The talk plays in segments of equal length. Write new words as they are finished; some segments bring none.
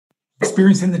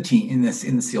experience in the team, in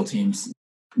the SEAL teams,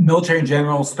 military in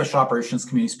general, special operations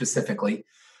community specifically.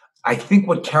 I think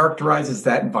what characterizes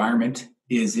that environment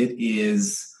is it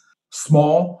is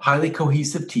small, highly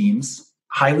cohesive teams,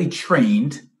 highly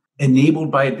trained,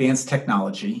 enabled by advanced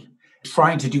technology,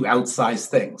 trying to do outsized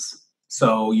things.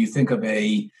 So you think of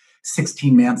a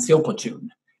 16-man SEAL platoon,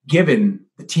 given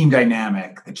the team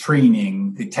dynamic, the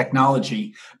training, the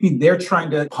technology, they're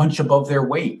trying to punch above their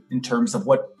weight in terms of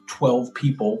what 12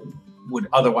 people would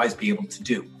otherwise be able to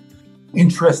do.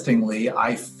 Interestingly,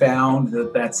 I found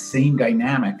that same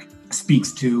dynamic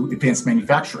speaks to advanced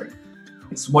manufacturing.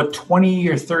 It's what 20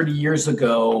 or 30 years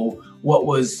ago, what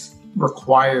was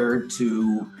required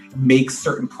to make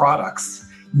certain products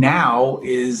now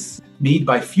is made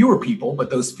by fewer people,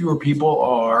 but those fewer people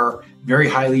are very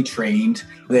highly trained.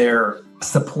 They're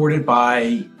supported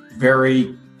by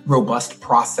very robust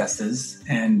processes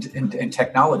and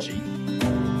technology.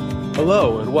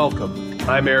 Hello and welcome.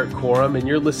 I'm Eric Corum, and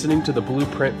you're listening to the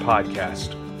Blueprint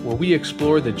Podcast, where we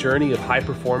explore the journey of high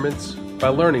performance by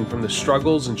learning from the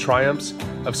struggles and triumphs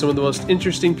of some of the most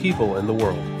interesting people in the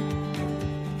world.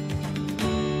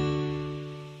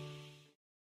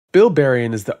 Bill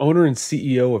Berrien is the owner and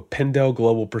CEO of Pendel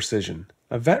Global Precision,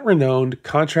 a vet-renowned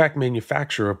contract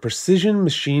manufacturer of precision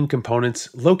machine components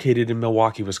located in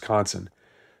Milwaukee, Wisconsin.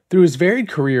 Through his varied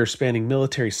career spanning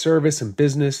military service and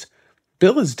business,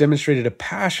 Bill has demonstrated a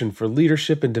passion for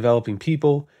leadership and developing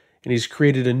people, and he's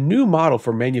created a new model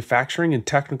for manufacturing and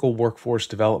technical workforce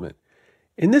development.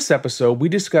 In this episode, we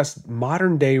discuss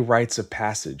modern-day rites of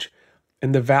passage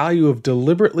and the value of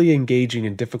deliberately engaging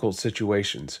in difficult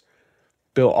situations.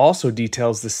 Bill also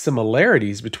details the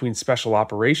similarities between special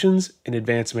operations and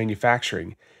advanced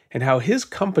manufacturing, and how his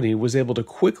company was able to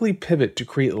quickly pivot to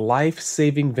create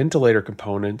life-saving ventilator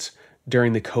components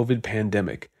during the COVID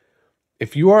pandemic.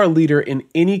 If you are a leader in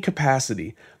any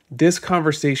capacity, this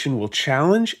conversation will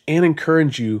challenge and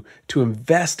encourage you to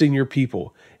invest in your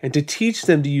people and to teach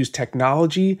them to use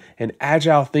technology and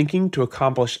agile thinking to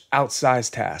accomplish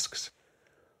outsized tasks.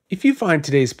 If you find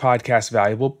today's podcast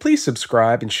valuable, please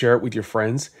subscribe and share it with your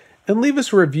friends, and leave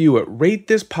us a review at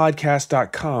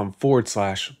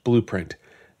ratethispodcast.com/blueprint.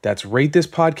 That's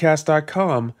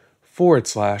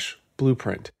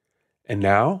ratethispodcast.com/blueprint. And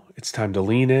now it's time to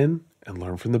lean in and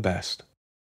learn from the best.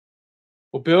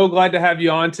 Well, Bill, glad to have you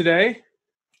on today.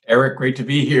 Eric, great to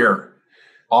be here.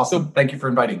 Awesome. Thank you for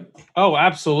inviting. Oh,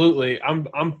 absolutely. I'm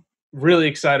really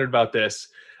excited about this.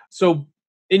 So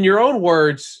in your own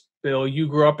words, Bill, you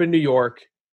grew up in New York,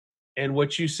 and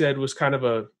what you said was kind of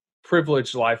a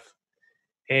privileged life.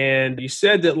 And you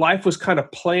said that life was kind of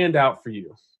planned out for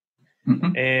you.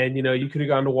 Mm-hmm. And, you could have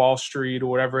gone to Wall Street or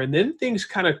whatever. And then things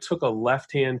kind of took a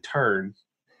left-hand turn,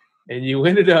 and you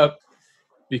ended up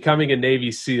becoming a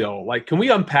Navy SEAL. Can we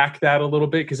unpack that a little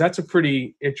bit? Because that's a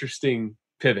pretty interesting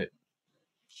pivot.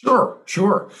 Sure.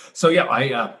 So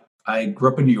yeah, I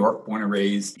grew up in New York, born and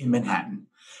raised in Manhattan.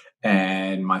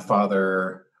 And my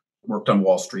father worked on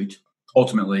Wall Street,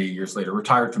 ultimately years later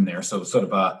retired from there. So sort of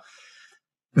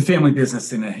the family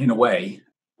business in a way,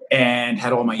 and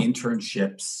had all my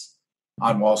internships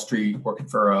on Wall Street working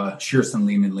for Shearson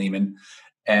Lehman.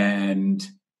 And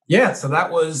yeah, so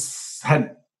that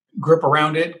grew up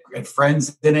around it, had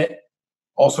friends in it,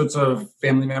 all sorts of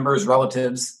family members,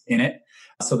 relatives in it.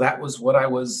 So that was what I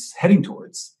was heading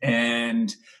towards.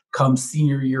 And come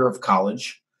senior year of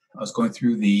college, I was going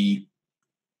through the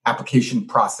application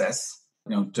process,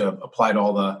 to apply to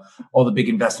all the big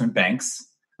investment banks.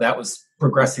 That was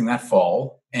progressing that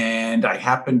fall. And I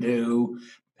happened to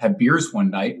have beers one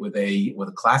night with a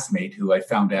classmate who I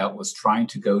found out was trying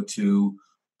to go to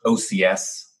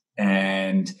OCS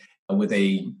and with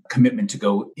a commitment to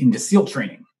go into SEAL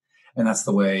training. And that's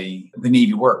the way the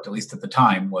Navy worked, at least at the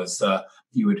time, was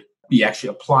you would be actually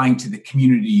applying to the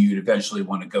community you'd eventually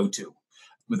want to go to,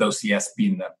 with OCS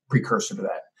being the precursor to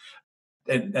that.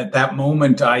 At that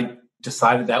moment, I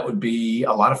decided that would be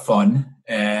a lot of fun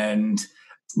and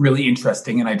really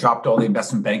interesting. And I dropped all the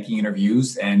investment banking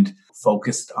interviews and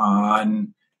focused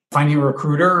on finding a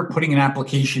recruiter, putting an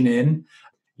application in.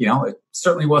 It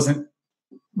certainly wasn't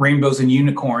rainbows and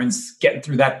unicorns getting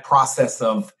through that process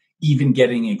of even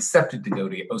getting accepted to go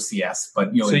to OCS.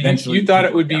 But so eventually you thought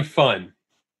it would be fun.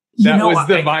 That was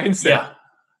the mindset. Yeah.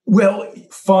 Well,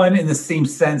 fun in the same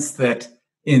sense that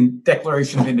in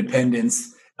Declaration of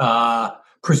Independence,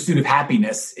 pursuit of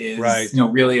happiness is right.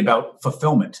 Really about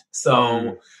fulfillment.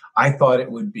 So I thought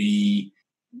it would be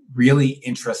really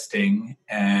interesting,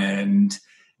 and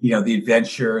the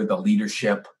adventure, the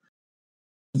leadership.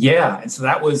 Yeah, and so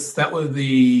that was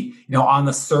the on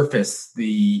the surface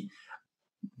the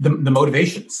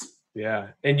motivations. Yeah.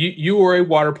 And you were a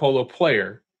water polo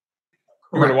player.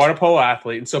 You were a Correct. water polo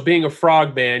athlete. And so being a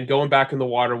frogman, going back in the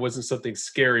water wasn't something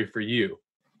scary for you.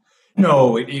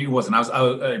 No, it wasn't.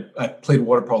 I played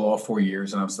water polo all 4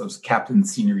 years, and I was captain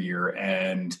senior year,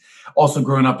 and also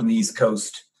growing up in the East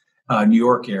Coast, New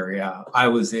York area. I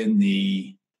was in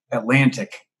the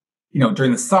Atlantic,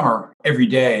 during the summer every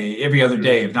day, every other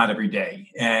day, if Mm, not every day.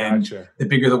 And gotcha. the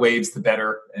bigger the waves, the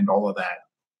better, and all of that.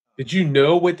 Did you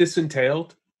know what this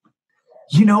entailed?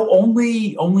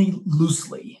 Only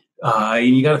loosely. And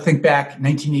you got to think back,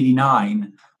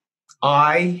 1989.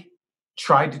 I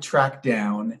tried to track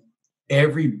down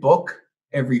every book,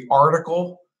 every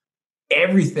article,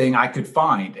 everything I could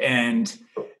find. And,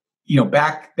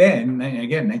 back then, and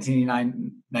again,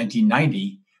 1989,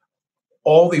 1990,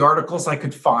 all the articles I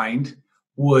could find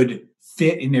would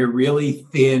fit in a really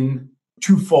thin,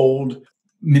 twofold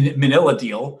manila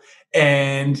deal.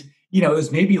 And, it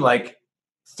was maybe like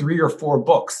 3 or 4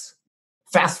 books.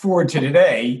 Fast forward to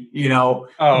today, the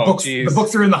Oh, books the geez.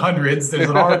 books are in the hundreds. There's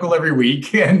an article every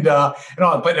week, and all.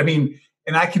 But I mean,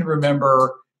 and I can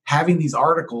remember having these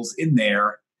articles in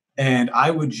there, and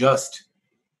I would just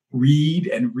read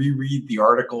and reread the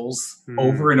articles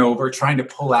over Mm, and over, trying to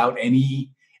pull out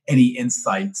any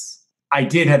insights. I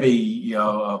did have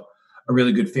a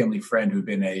really good family friend who'd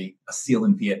been a SEAL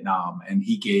in Vietnam, and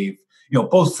he gave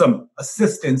both some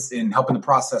assistance in helping the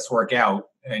process work out,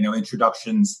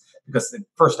 introductions, because at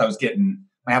first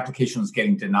my application was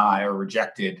getting denied or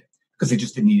rejected because they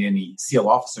just didn't need any SEAL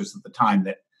officers at the time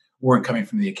that weren't coming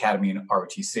from the academy and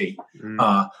ROTC.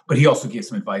 mm, But he also gave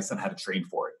some advice on how to train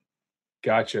for it.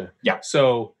 gotcha. Yeah.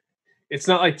 So it's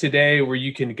not like today where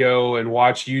you can go and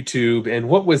watch YouTube. And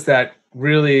what was that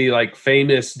really like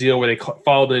famous deal where they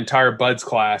followed the entire Buds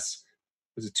class?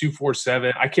 Was it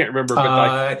 247? I can't remember, but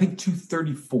like I think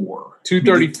 234. Maybe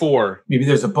 234. maybe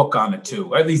there's a book on it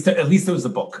too. At least there was a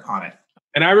book on it.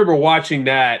 And I remember watching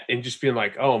that and just being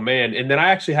like, oh man. And then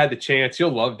I actually had the chance,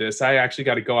 you'll love this. I actually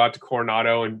got to go out to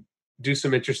Coronado and do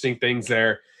some interesting things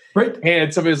there. Right.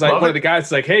 And somebody was like, Love one it. of the guys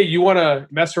was like, hey, you want to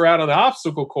mess around on the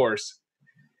obstacle course?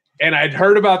 And I'd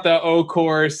heard about the O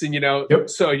course, and Yep.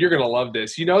 so you're gonna love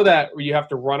this. You know that where you have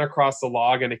to run across the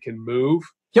log and it can move.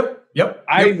 Yep.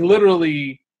 I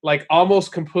literally like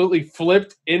almost completely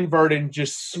flipped invert and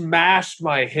just smashed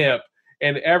my hip,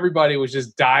 and everybody was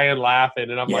just dying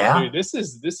laughing. And I'm like, Yeah. dude, this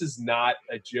is not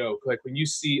a joke. Like when you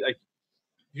see like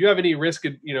if you have any risk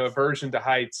of aversion to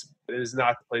heights, it is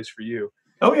not the place for you.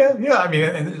 Oh yeah. I mean,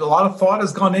 and a lot of thought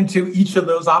has gone into each of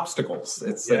those obstacles.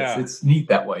 Yeah. It's neat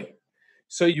that way.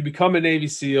 So you become a Navy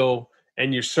SEAL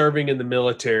and you're serving in the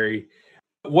military.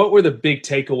 What were the big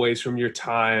takeaways from your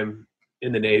time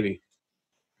in the Navy?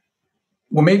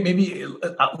 Well, maybe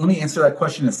let me answer that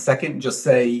question in a second. Just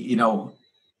say,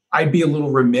 I'd be a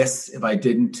little remiss if I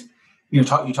didn't, you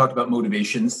talked about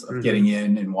motivations of getting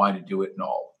in and why to do it and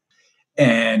all.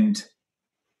 And,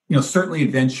 certainly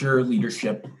adventure,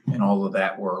 leadership, and all of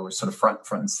that were sort of front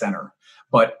and center.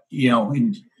 But,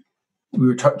 we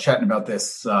were chatting about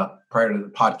this prior to the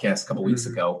podcast a couple weeks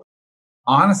ago.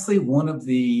 Honestly, one of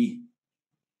the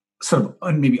sort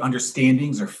of maybe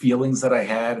understandings or feelings that I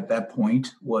had at that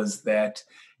point was that,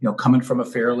 coming from a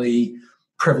fairly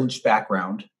privileged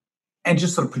background and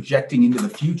just sort of projecting into the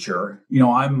future,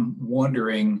 I'm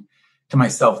wondering to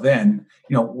myself then,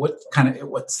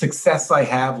 what success I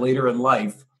have later in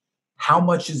life, how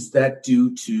much is that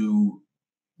due to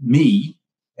me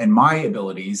and my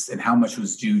abilities, and how much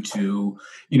was due to,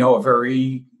 a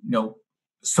very,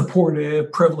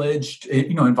 supportive, privileged,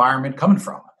 environment coming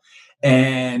from.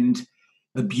 And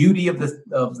the beauty of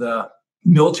the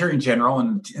military in general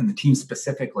and the team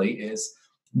specifically is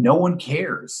no one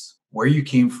cares where you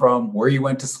came from, where you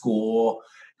went to school,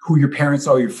 who your parents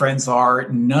are, your friends are.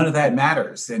 None of that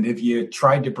matters. And if you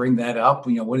tried to bring that up,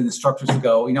 one of the instructors would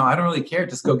go, I don't really care.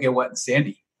 Just go get wet and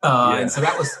sandy. And so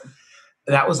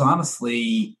that was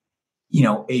honestly,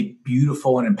 a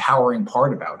beautiful and empowering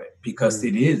part about it, because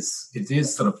it is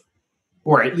sort of,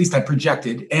 or at least I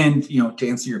projected. And, to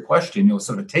answer your question,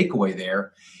 sort of a takeaway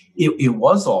there, it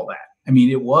was all that. I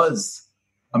mean, it was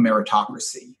a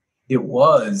meritocracy. It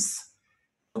was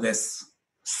this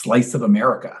slice of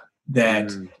America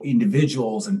that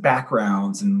individuals and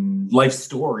backgrounds and life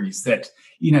stories that,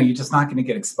 you're just not going to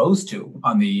get exposed to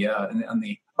on the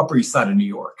Upper East Side of New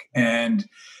York. And,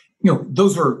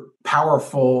 those are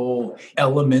powerful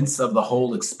elements of the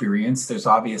whole experience. There's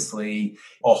obviously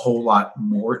a whole lot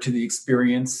more to the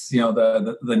experience,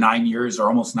 the 9 years or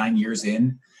almost 9 years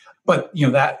in. But,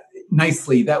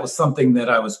 that was something that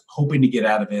I was hoping to get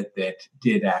out of it that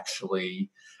did actually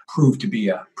prove to be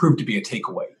a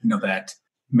takeaway, that,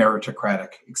 meritocratic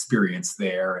experience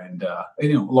there, and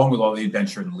along with all the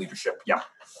adventure and the leadership. Yeah.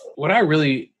 What I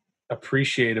really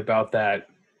appreciate about that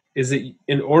is that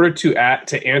in order to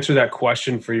answer that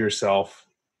question for yourself,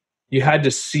 you had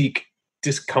to seek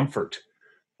discomfort.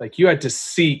 Like you had to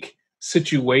seek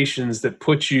situations that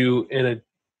put you in a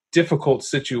difficult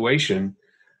situation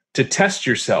to test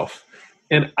yourself.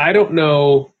 And I don't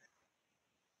know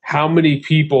how many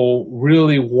people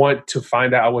really want to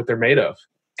find out what they're made of.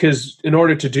 Because in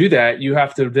order to do that, you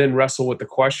have to then wrestle with the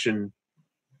question,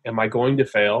 am I going to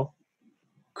fail?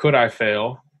 Could I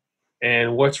fail?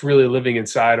 And what's really living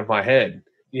inside of my head?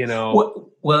 Well,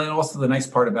 and also the nice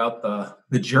part about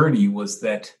the journey was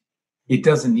that it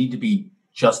doesn't need to be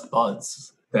just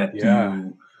buds that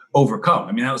you overcome.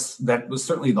 I mean, that was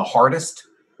certainly the hardest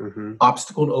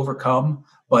obstacle to overcome,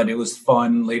 but it was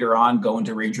fun later on going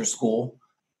to Ranger School.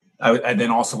 I then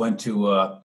also went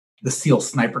to the SEAL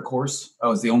sniper course. I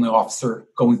was the only officer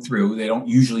going through. They don't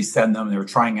usually send them. They were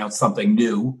trying out something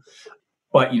new,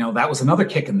 but that was another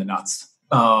kick in the nuts.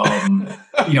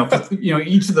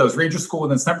 Each of those, Ranger School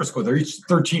and then sniper school, they're each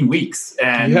 13 weeks,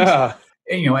 and the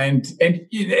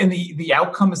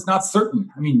outcome is not certain.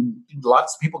 I mean,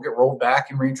 lots of people get rolled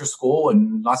back in Ranger School,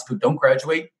 and lots of people don't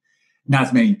graduate. Not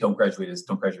as many don't graduate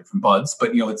from buds, but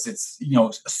it's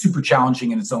super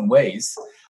challenging in its own ways.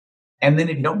 And then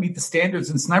if you don't meet the standards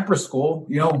in sniper school,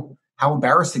 how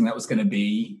embarrassing that was going to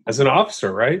be as an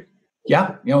officer, right?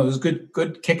 Yeah, it was a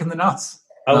good kick in the nuts.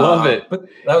 I love it. But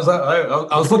that was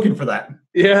I was looking for that.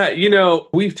 Yeah,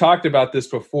 we've talked about this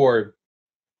before,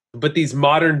 but these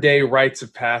modern day rites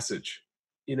of passage,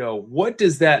 what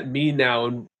does that mean now?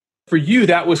 And for you,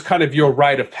 that was kind of your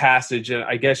rite of passage. And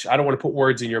I guess I don't want to put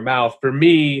words in your mouth. For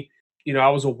me, I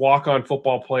was a walk-on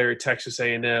football player at Texas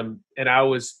A&M, and I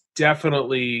was at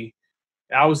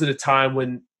a time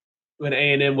when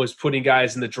A&M was putting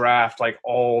guys in the draft like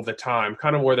all the time,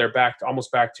 kind of where they're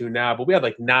almost back to now. But we had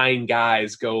like 9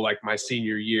 guys go like my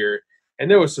senior year.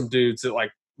 And there was some dudes that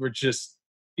like were just,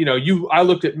 I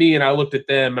looked at me and I looked at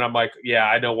them and I'm like, yeah,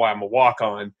 I know why I'm a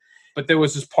walk-on. But there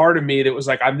was this part of me that was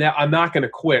like, I'm not going to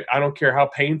quit. I don't care how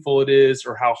painful it is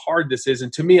or how hard this is.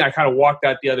 And to me, I kind of walked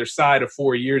out the other side of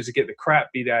 4 years to get the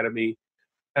crap beat out of me.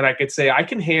 And I could say I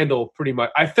can handle pretty much,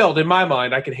 I felt in my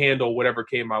mind, I could handle whatever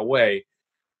came my way.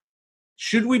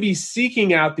 Should we be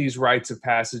seeking out these rites of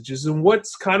passages, and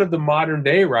what's kind of the modern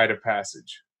day rite of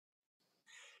passage?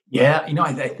 Yeah,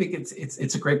 I think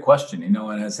it's a great question. And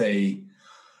as a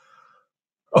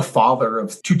father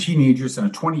of 2 teenagers and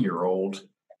a 20-year-old,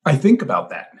 I think about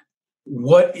that.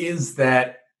 What is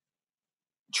that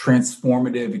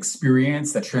transformative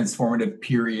experience, that transformative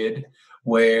period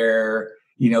where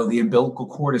the umbilical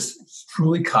cord is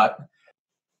truly cut?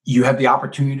 You have the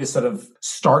opportunity to sort of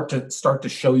start to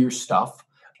show your stuff,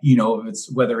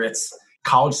 whether it's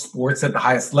college sports at the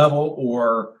highest level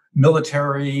or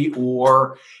military,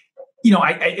 or,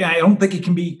 I don't think it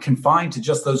can be confined to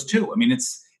just those two. I mean,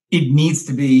 it needs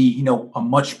to be, a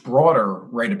much broader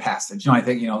rite of passage. I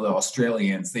think, the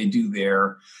Australians, they do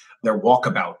their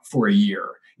walkabout for a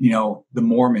year. The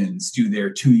Mormons do their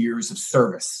 2 years of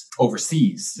service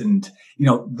overseas, and,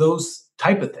 those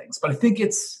type of things. But I think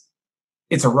it's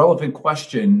a relevant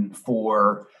question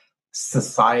for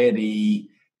society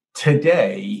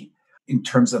today in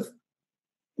terms of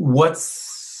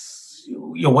what's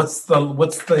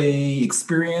the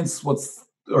experience, what's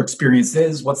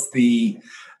the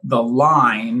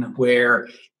line where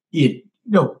it,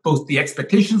 both the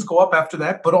expectations go up after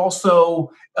that, but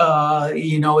also,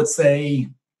 it's a,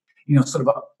 sort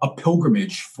of a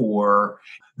pilgrimage for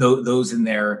those in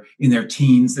their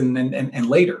teens and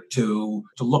later to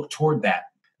look toward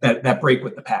that break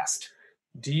with the past.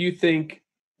 Do you think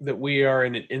that we are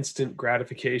in an instant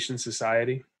gratification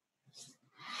society?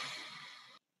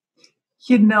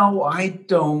 I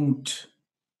don't.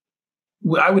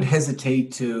 I would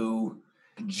hesitate to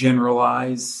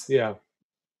generalize. Yeah.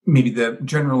 Maybe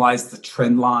generalize the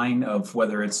trend line of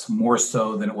whether it's more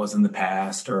so than it was in the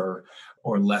past or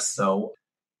less so.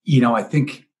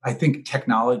 I think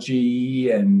technology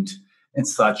and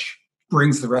such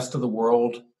brings the rest of the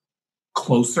world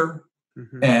closer,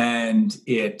 and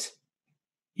it,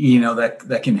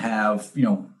 that can have,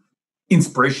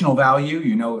 inspirational value.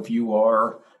 If you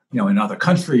are, in other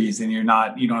countries and you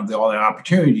don't have all the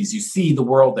opportunities, you see the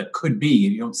world that could be,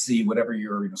 and you don't see whatever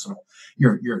your, sort of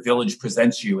your village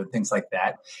presents you and things like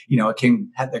that. There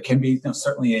can be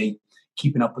certainly a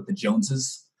keeping up with the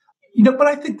Joneses, but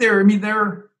I think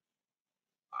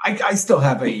I still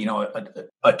have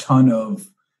a ton of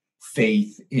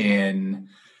faith in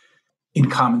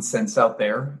common sense out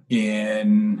there,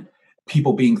 in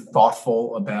people being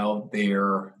thoughtful about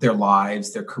their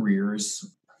lives, their careers.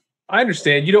 I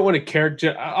understand. You don't want to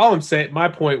character. All I'm saying, my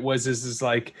point is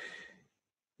like,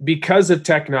 because of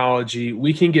technology,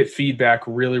 we can get feedback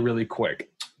really, really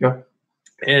quick. Yeah.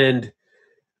 And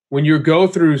when you go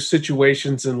through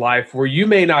situations in life where you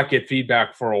may not get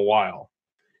feedback for a while,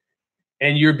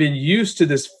 and you've been used to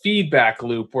this feedback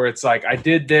loop where it's like, I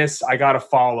did this, I got a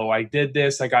follow. I did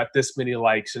this, I got this many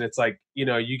likes. And it's like,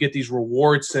 you get these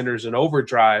reward centers in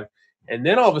overdrive. And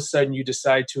then all of a sudden you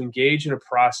decide to engage in a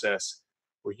process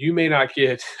where you may not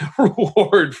get a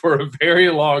reward for a very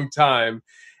long time.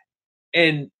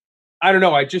 And I don't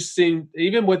know, I just seen,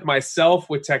 even with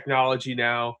myself with technology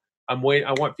now, I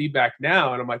want feedback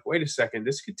now. And I'm like, wait a second,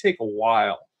 this could take a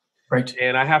while. Right.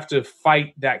 And I have to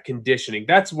fight that conditioning.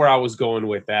 That's where I was going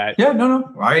with that. Yeah,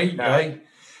 no. I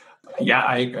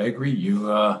agree.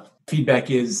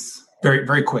 Feedback is very,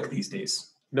 very quick these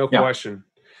days. No question.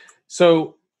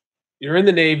 So you're in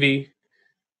the Navy.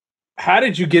 How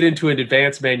did you get into an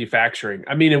advanced manufacturing?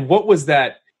 I mean, and what was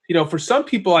that? For some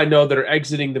people I know that are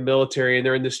exiting the military and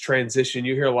they're in this transition,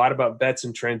 you hear a lot about vets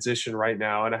in transition right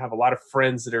now. And I have a lot of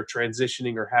friends that are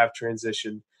transitioning or have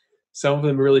transitioned. Some of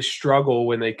them really struggle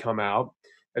when they come out,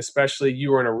 especially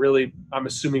you were in a really, I'm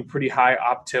assuming, pretty high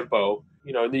op tempo,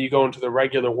 and then you go into the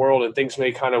regular world and things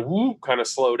may kind of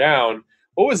slow down.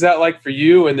 What was that like for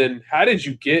you? And then how did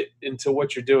you get into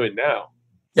what you're doing now?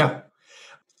 Yeah.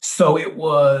 So it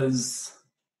was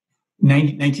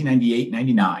 1998,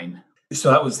 99.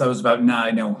 So that was about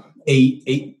 9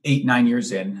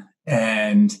 years in.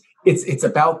 And it's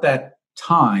about that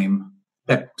time,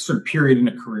 that sort of period in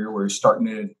a career where you're starting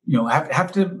to,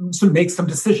 have to sort of make some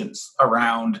decisions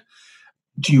around,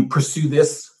 do you pursue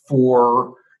this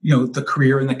for, the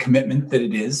career and the commitment that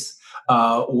it is,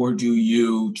 or do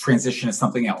you transition to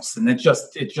something else? And it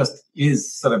just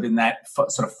is sort of in that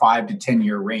sort of 5 to 10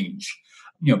 year range,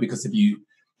 because if you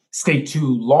stay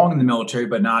too long in the military,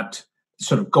 but not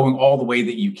sort of going all the way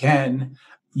that you can,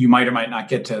 you might or might not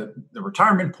get to the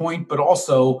retirement point, but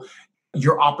also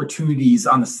your opportunities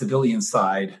on the civilian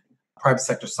side, private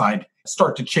sector side,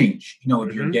 start to change.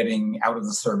 If you're getting out of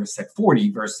the service at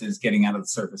 40 versus getting out of the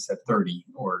service at 30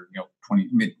 or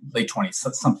 20, late 20s,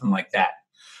 something like that.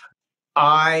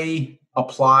 I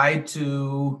applied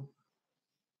to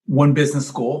one business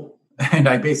school and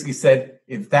I basically said,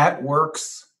 if that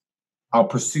works, I'll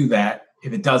pursue that.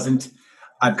 If it doesn't,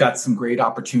 I've got some great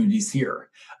opportunities here.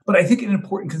 But I think an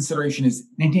important consideration is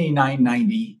 1989,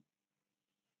 90.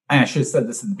 And I should have said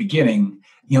this at the beginning,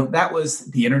 that was,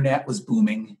 the internet was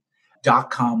booming,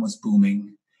 .com was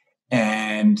booming,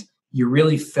 and you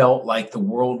really felt like the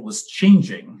world was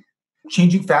changing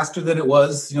faster than it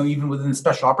was, even within the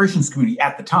special operations community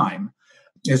at the time.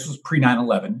 This was pre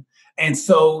 9/11. And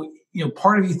so,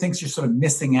 part of you thinks you're sort of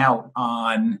missing out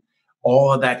on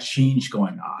all of that change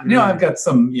going on. I've got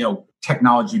some,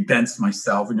 technology bents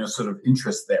myself and sort of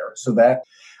interest there. So that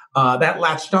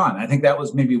latched on. I think that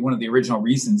was maybe one of the original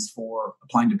reasons for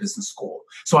applying to business school.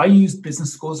 So I used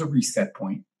business school as a reset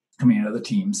point coming out of the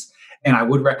teams. And I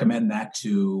would recommend that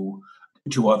to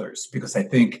others, because I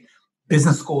think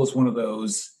business school is one of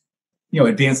those,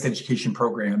 advanced education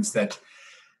programs that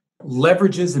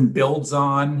leverages and builds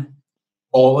on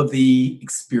all of the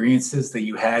experiences that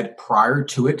you had prior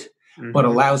to it, but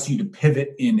allows you to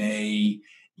pivot in a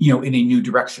new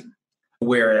direction.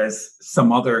 Whereas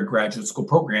some other graduate school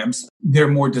programs, they're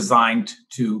more designed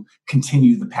to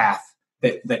continue the path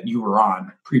that you were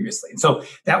on previously. And so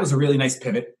that was a really nice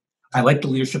pivot. I like the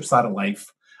leadership side of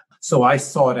life. So I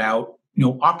sought out,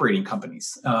 operating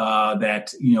companies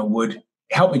that, would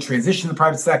help me transition to the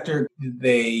private sector.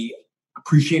 They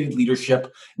appreciated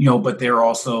leadership, but they're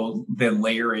also then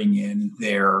layering in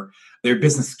their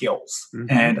business skills.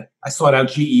 And I sought out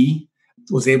GE,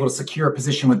 was able to secure a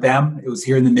position with them. It was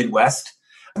here in the Midwest.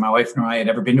 My wife and I had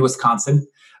never been to Wisconsin,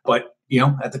 but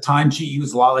at the time, GE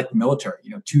was a lot like the military.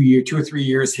 2 or 3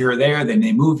 years here or there, then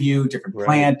they move you, different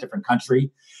plant, different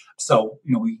country. So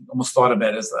we almost thought of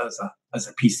it as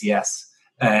a PCS.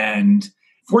 And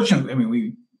fortunately,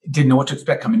 we didn't know what to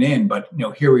expect coming in, but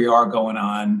here we are going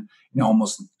on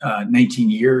almost 19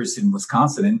 years in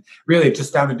Wisconsin, and really it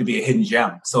just found it to be a hidden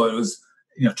gem. So it was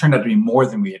turned out to be more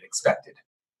than we had expected.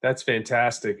 That's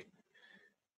fantastic.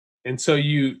 And so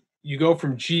you go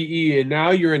from GE and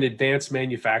now you're in advanced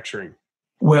manufacturing.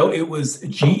 Well, it was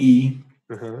GE.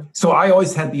 So I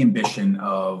always had the ambition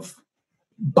of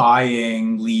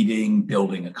buying, leading,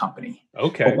 building a company.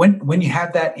 Okay. But when you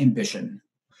have that ambition,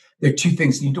 there are two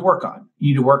things you need to work on. You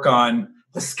need to work on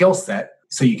the skill set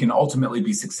so you can ultimately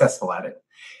be successful at it.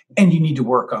 And you need to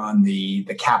work on the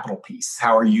capital piece.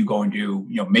 How are you going to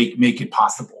make it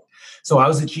possible? So I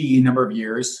was at GE a number of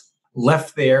years,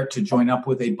 left there to join up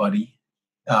with a buddy,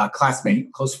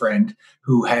 classmate, close friend,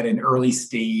 who had an early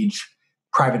stage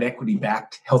private equity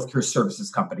backed healthcare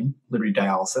services company, Liberty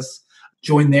Dialysis.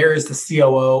 Joined there as the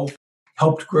COO,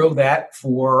 helped grow that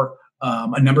for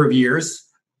a number of years.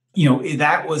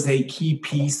 That was a key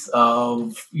piece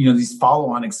of, these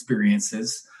follow-on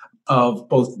experiences of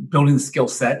both building the skill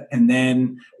set and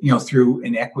then, through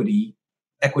an equity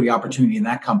opportunity in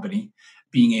that company,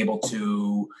 being able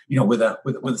to, with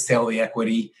a sale of the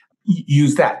equity,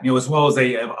 use that, as well as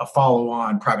a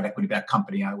follow-on private equity-backed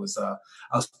company I was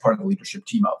part of the leadership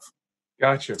team of.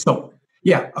 Gotcha. So,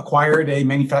 acquired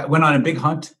went on a big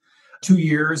hunt, 2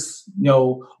 years,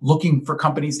 looking for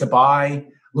companies to buy,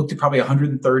 looked at probably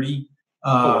 130,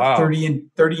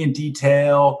 30 in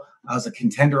detail. I was a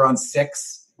contender on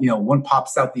 6, one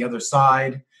pops out the other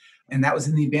side. And that was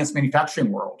in the advanced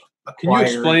manufacturing world. Can you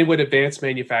explain what advanced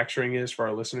manufacturing is for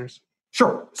our listeners?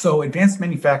 Sure. So advanced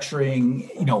manufacturing,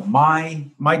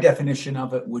 my definition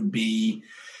of it would be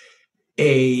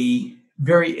a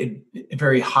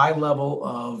very high level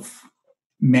of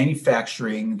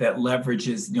manufacturing that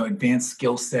leverages, advanced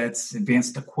skill sets,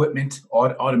 advanced equipment,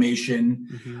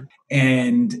 automation,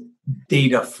 and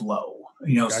data flow.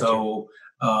 Gotcha. So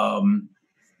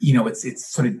it's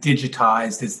sort of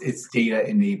digitized, it's data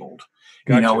enabled.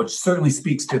 Gotcha. Which certainly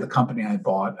speaks to the company I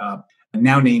bought,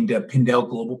 now named Pindel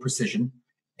Global Precision.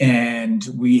 And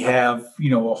we have,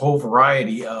 a whole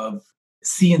variety of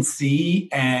CNC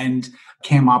and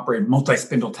CAM operated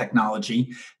multi-spindle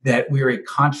technology that we're a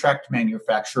contract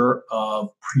manufacturer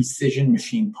of precision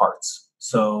machine parts.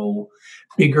 So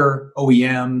bigger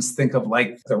OEMs, think of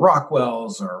like the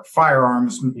Rockwells or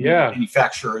firearms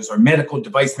manufacturers or medical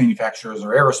device manufacturers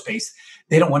or aerospace.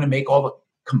 They don't want to make all the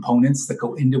components that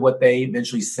go into what they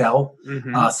eventually sell.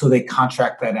 So they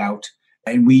contract that out.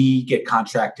 And we get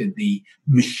contracted the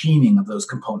machining of those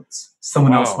components.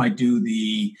 Someone else might do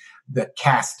the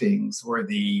castings or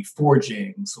the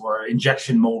forgings or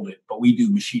injection molded, but we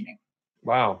do machining.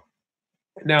 Wow.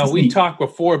 Now, we talked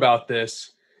before about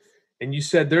this, and you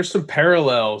said there's some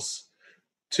parallels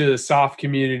to the soft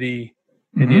community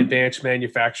in the advanced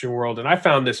manufacturing world. And I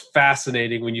found this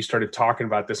fascinating when you started talking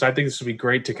about this. I think this would be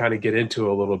great to kind of get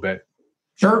into a little bit.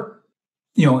 Sure.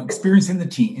 Experience in the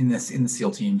team, in the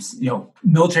SEAL teams,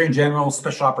 military in general,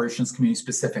 special operations community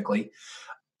specifically.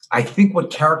 I think what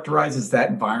characterizes that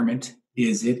environment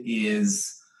is it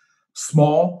is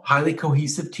small, highly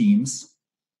cohesive teams,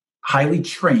 highly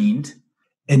trained,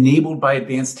 enabled by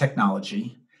advanced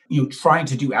technology, trying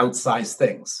to do outsized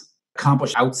things,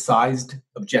 accomplish outsized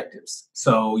objectives.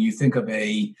 So you think of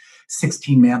a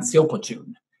 16-man SEAL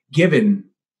platoon, given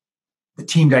the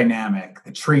team dynamic,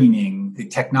 the training, the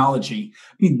technology.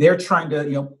 They're trying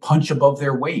to, punch above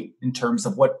their weight in terms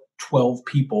of what 12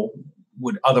 people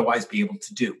would otherwise be able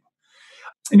to do.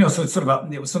 So it's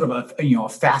it was sort of a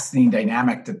fascinating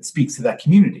dynamic that speaks to that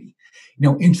community.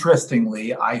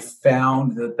 Interestingly, I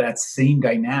found that same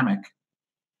dynamic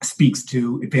speaks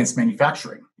to advanced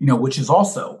manufacturing, which is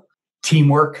also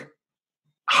teamwork,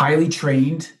 highly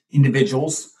trained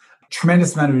individuals,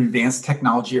 tremendous amount of advanced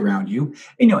technology around you,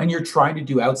 and you're trying to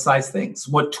do outsized things.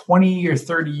 What 20 or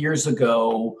 30 years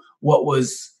ago, what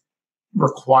was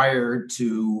required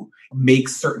to make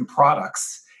certain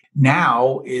products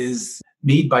now is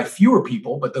made by fewer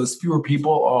people, but those fewer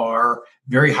people are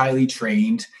very highly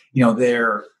trained.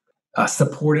 They're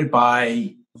supported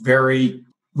by very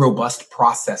robust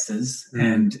processes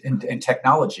and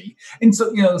technology. And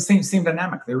so, same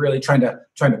dynamic. They're really trying to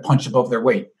punch above their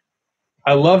weight.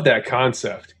 I love that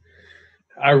concept.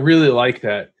 I really like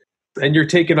that. And you're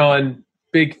taking on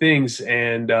big things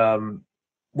and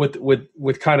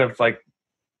with kind of like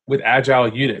with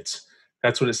agile units.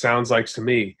 That's what it sounds like to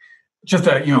me. Just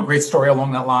a great story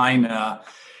along that line.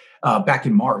 Back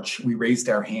in March, we raised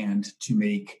our hand to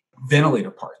make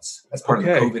ventilator parts as part of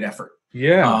the COVID effort.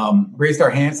 Yeah. Raised our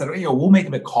hands, said, we'll make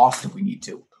them at cost if we need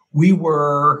to. We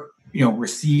were,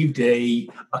 received a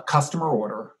customer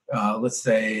order, let's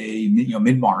say,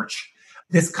 mid-March.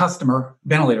 This customer,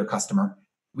 ventilator customer,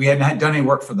 we hadn't done any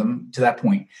work for them to that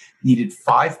point, needed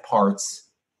 5 parts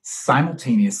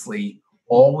simultaneously,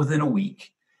 all within a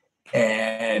week.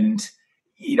 And,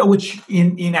 which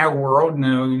in our world,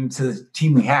 to the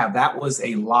team we have, that was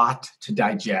a lot to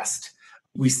digest.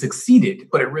 We succeeded,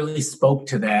 but it really spoke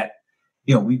to that,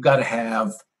 we've got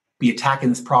to be attacking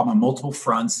this problem on multiple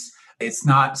fronts. It's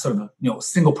not sort of,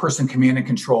 single person command and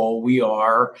control. We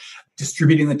are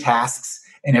distributing the tasks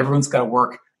and everyone's got to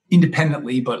work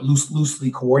independently, but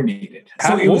loosely coordinated.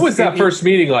 So what was that first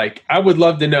meeting like? I would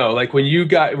love to know, like when you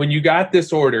got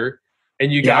this order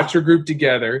and you got your group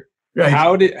together, Right.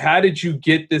 How did you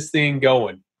get this thing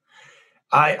going?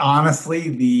 I honestly,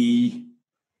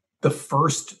 the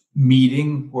first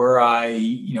meeting where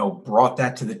I, brought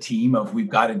that to the team of we've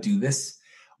got to do this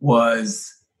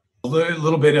was a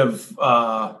little bit of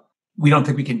we don't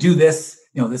think we can do this.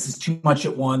 This is too much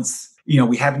at once.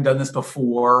 We haven't done this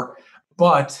before.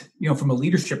 But, from a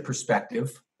leadership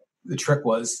perspective, the trick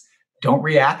was don't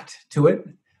react to it.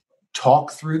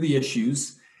 Talk through the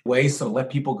issues way. So let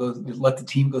the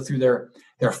team go through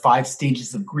their 5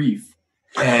 stages of grief.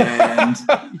 And,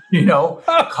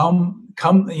 come,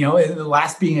 the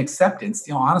last being acceptance,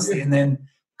 honestly, and then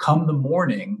come the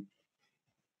morning,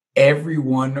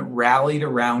 everyone rallied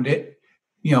around it,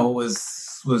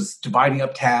 was dividing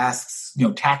up tasks,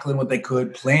 tackling what they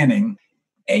could, planning,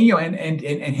 and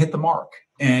hit the mark.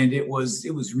 And it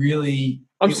was really.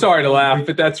 I'm sorry to laugh,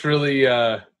 but that's really.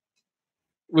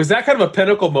 Was that kind of a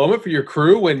pinnacle moment for your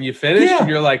crew when you finished and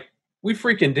you're like, we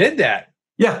freaking did that?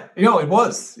 Yeah, it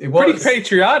was. It was pretty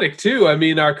patriotic too. I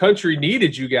mean, our country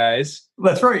needed you guys.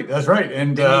 That's right.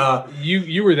 And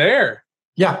you were there.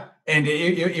 Yeah, and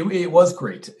it was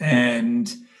great, and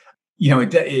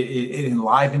it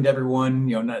enlivened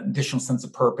everyone. An additional sense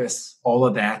of purpose, all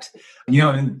of that.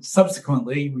 And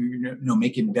subsequently, we were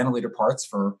making ventilator parts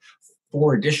for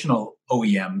 4 additional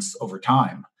OEMs over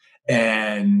time,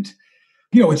 and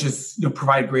which is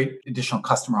provide great additional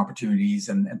customer opportunities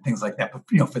and things like that. But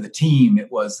for the team, it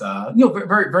was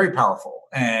very, very powerful,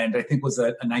 and I think was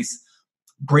a nice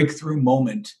breakthrough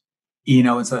moment.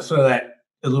 And so sort of that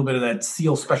a little bit of that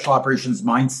SEAL special operations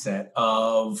mindset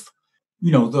of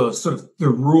the sort of the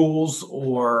rules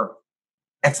or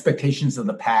expectations of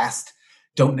the past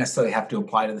don't necessarily have to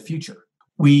apply to the future.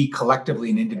 We collectively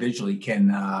and individually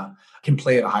can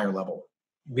play at a higher level.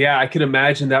 Yeah, I can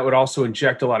imagine that would also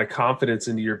inject a lot of confidence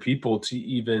into your people to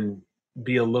even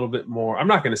be a little bit more, I'm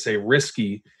not going to say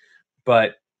risky,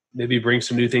 but maybe bring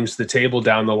some new things to the table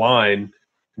down the line,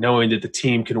 knowing that the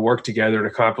team can work together and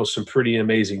accomplish some pretty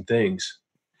amazing things.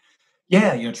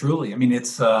 Yeah, truly. I mean,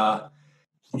 it's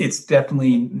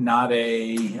definitely not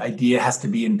a idea has to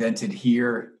be invented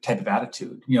here type of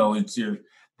attitude.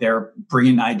 They're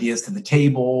bringing ideas to the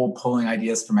table, pulling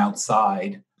ideas from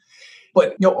outside.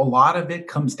 But a lot of it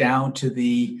comes down to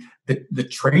the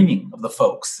training of the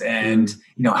folks and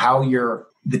how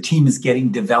the team is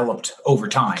getting developed over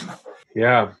time.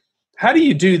 Yeah. How do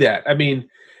you do that? I mean,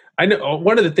 I know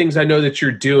one of the things I know that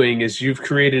you're doing is you've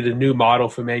created a new model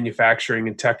for manufacturing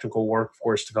and technical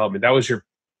workforce development. That was your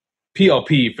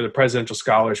PLP for the Presidential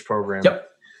Scholars Program.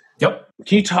 Yep.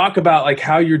 Can you talk about like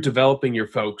how you're developing your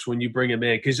folks when you bring them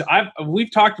in? Because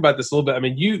we've talked about this a little bit. I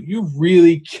mean, you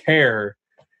really care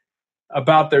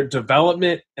about their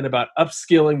development and about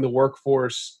upskilling the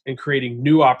workforce and creating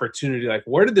new opportunity. Like,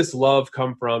 where did this love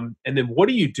come from? And then what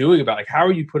are you doing about it? Like, how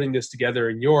are you putting this together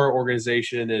in your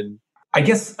organization? And I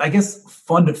guess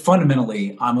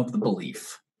fundamentally, I'm of the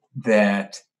belief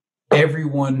that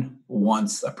everyone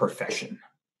wants a profession,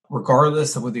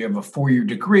 regardless of whether you have a 4-year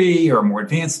degree or a more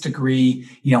advanced degree.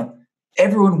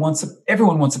 Everyone wants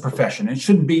a profession. It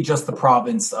shouldn't be just the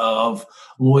province of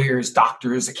lawyers,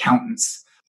 doctors, accountants.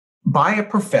 By a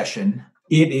profession,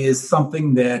 it is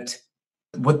something that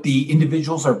what the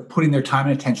individuals are putting their time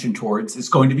and attention towards is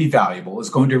going to be valuable,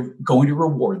 is going to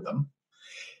reward them,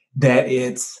 that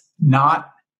it's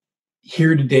not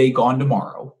here today, gone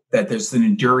tomorrow, that there's an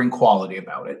enduring quality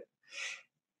about it.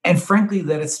 And frankly,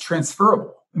 that it's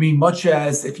transferable. I mean, much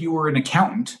as if you were an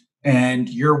accountant and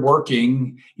you're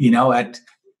working, at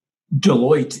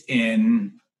Deloitte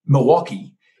in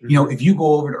Milwaukee, if you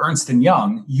go over to Ernst &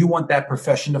 Young, you want that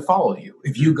profession to follow you.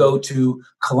 If you go to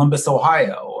Columbus,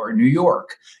 Ohio or New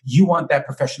York, you want that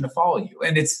profession to follow you.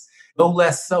 And it's no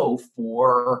less so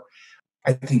for,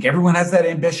 I think everyone has that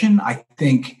ambition. I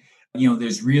think,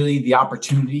 there's really the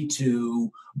opportunity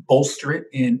to bolster it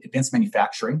in advanced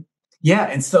manufacturing. Yeah.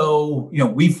 And so,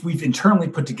 we've internally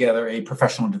put together a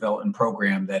professional development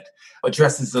program that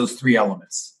addresses those 3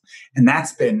 elements. And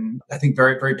that's been, I think,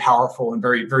 very, very powerful and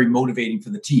very, very motivating for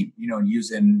the team,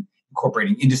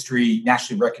 incorporating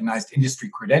nationally recognized industry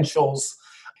credentials,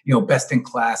 best in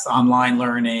class online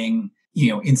learning,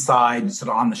 inside sort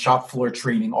of on the shop floor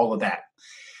training, all of that.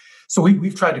 So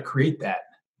we've tried to create that.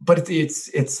 But it's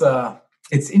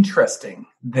interesting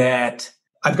that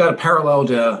I've got a parallel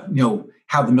to,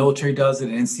 how the military does it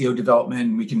in NCO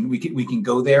development. We can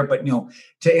go there. But,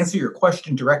 to answer your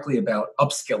question directly about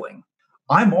upskilling,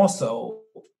 I'm also,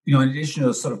 in addition to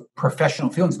those sort of professional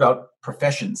feelings about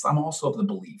professions, I'm also of the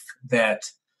belief that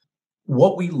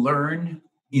what we learn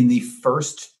in the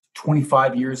first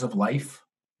 25 years of life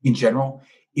in general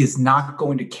is not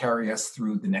going to carry us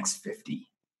through the next 50.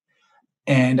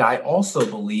 And I also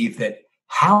believe that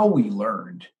how we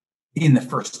learned in the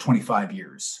first 25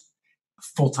 years,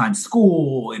 full-time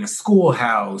school, in a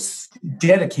schoolhouse,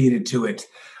 dedicated to it,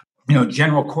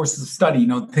 general courses of study,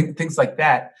 things like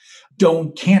that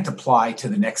can't apply to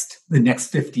the next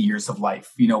 50 years of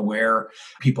life, where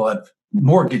people have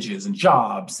mortgages and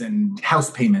jobs and house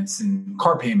payments and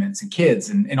car payments and kids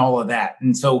and all of that.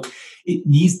 And so it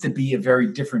needs to be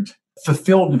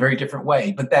fulfilled in a very different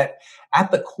way. But that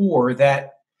at the core,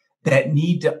 that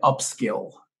need to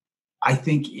upskill, I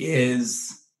think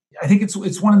it's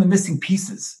one of the missing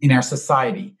pieces in our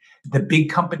society. The big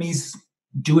companies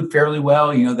do it fairly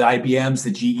well, the IBMs,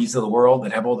 the GEs of the world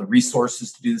that have all the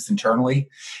resources to do this internally,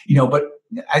 but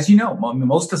as you know,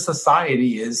 most of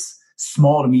society is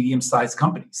small to medium-sized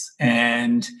companies.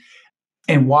 And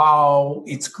while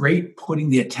it's great putting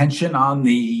the attention on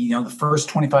the first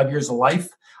 25 years of life,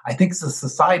 I think as a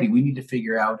society, we need to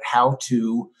figure out how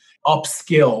to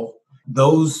upskill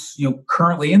those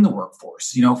currently in the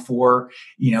workforce, for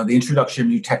the introduction of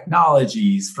new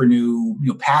technologies, for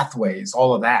new pathways,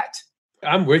 all of that.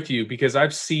 I'm with you because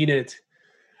I've seen it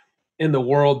in the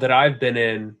world that I've been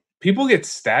in. People get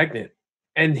stagnant.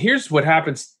 And here's what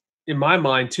happens in my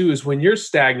mind too, is when you're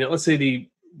stagnant, let's say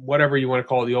whatever you want to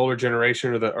call it, the older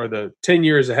generation or the 10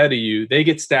 years ahead of you, they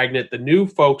get stagnant. The new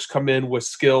folks come in with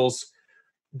skills.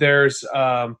 There's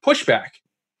pushback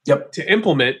to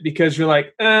implement because you're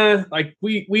like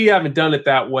we haven't done it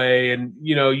that way. And,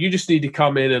 you just need to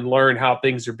come in and learn how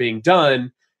things are being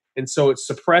done. And so it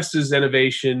suppresses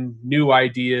innovation, new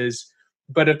ideas.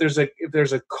 But if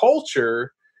there's a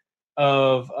culture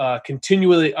of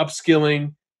continually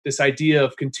upskilling, this idea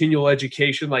of continual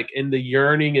education, like in the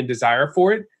yearning and desire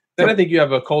for it, then I think you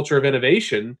have a culture of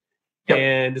innovation.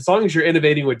 And as long as you're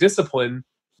innovating with discipline,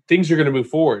 things are going to move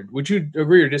forward. Would you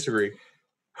agree or disagree?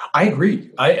 I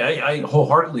agree. I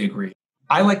wholeheartedly agree.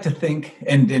 I like to think,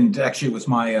 and actually it was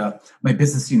my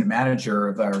business unit manager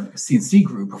of our CNC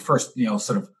group who first,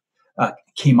 sort of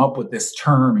came up with this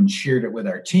term and shared it with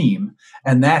our team.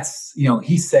 And that's,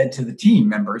 he said to the team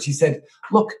members, he said,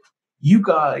 look, you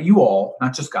all,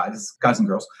 not just guys and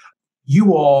girls,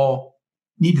 you all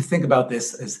need to think about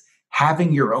this as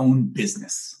having your own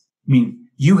business. I mean,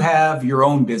 you have your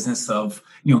own business of,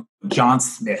 John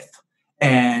Smith,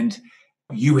 and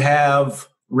you have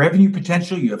revenue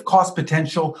potential, you have cost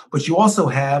potential, but you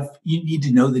need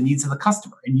to know the needs of the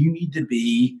customer, and you need to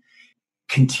be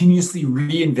continuously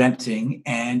reinventing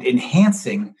and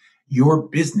enhancing your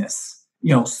business,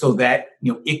 so that,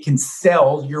 it can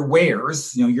sell your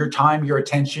wares, your time, your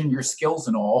attention, your skills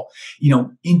and all,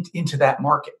 into that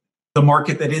market, the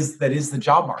market that is the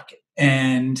job market.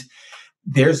 And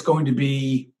there's going to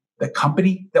be the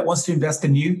company that wants to invest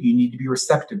in you. You need to be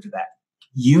receptive to that.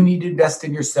 You need to invest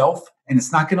in yourself, and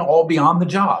it's not going to all be on the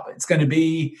job. It's going to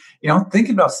be,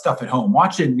 thinking about stuff at home,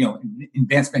 watching, in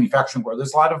advanced manufacturing world.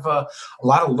 There's a lot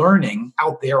of learning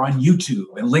out there on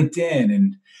YouTube and LinkedIn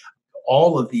and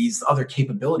all of these other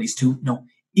capabilities to,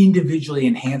 individually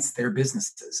enhance their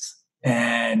businesses.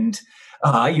 And,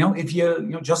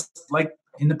 if just like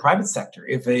in the private sector,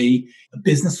 if a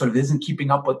business sort of isn't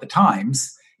keeping up with the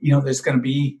times, there's going to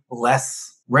be less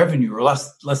revenue or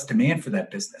less demand for that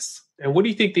business. And what do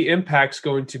you think the impact's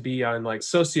going to be on like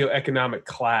socioeconomic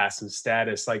class and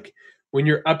status? Like when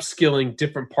you're upskilling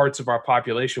different parts of our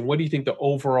population, what do you think the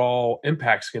overall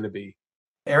impact's going to be?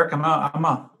 Eric, I'm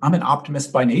an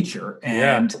optimist by nature,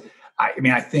 and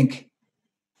I think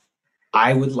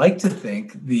I would like to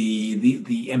think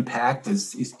the impact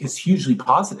is hugely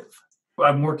positive.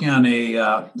 I'm working on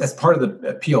as part of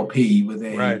the PLP with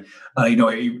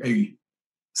a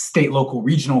state, local,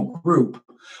 regional group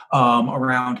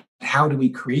around how do we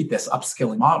create this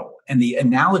upskilling model. And the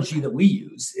analogy that we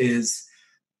use is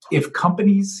if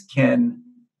companies can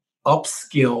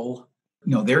upskill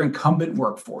their incumbent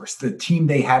workforce, the team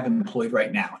they have employed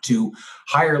right now, to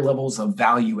higher levels of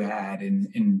value add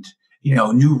and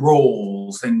new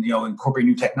roles and incorporate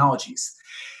new technologies.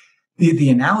 The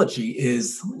analogy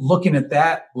is looking at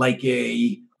that like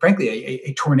a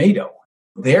tornado.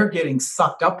 They're getting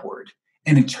sucked upward,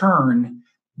 and in turn,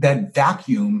 that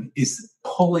vacuum is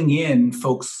pulling in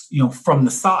folks, from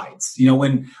the sides.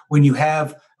 When you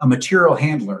have a material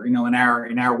handler, in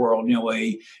our world,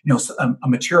 a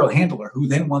material handler who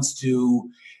then wants to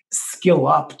skill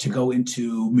up to go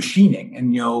into machining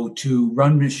and to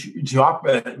run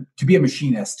to be a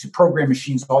machinist, to program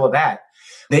machines, all of that.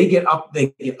 They get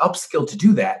upskilled to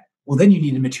do that. Well, then you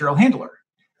need a material handler.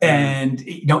 And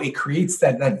it creates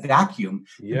that vacuum.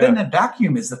 Yeah. Then that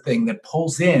vacuum is the thing that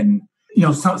pulls in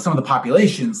some of the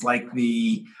populations, like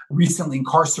the recently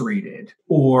incarcerated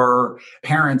or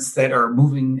parents that are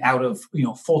moving out of,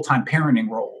 full-time parenting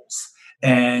roles,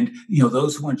 and,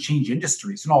 those who want to change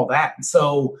industries and all that. And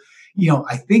so,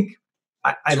 I think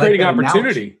I It's like creating that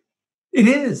opportunity. analogy. It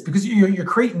is, because you're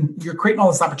creating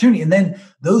all this opportunity, and then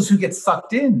those who get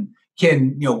sucked in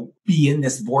can, be in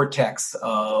this vortex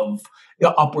of,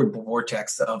 upward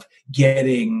vortex of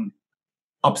getting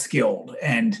upskilled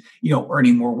and,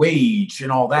 earning more wage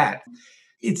and all that.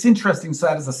 It's interesting. So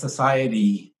that as a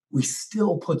society, we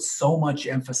still put so much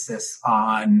emphasis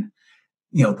on,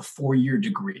 the 4-year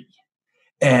degree.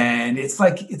 And it's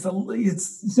like,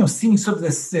 seeing sort of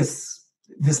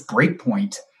this break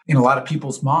point in a lot of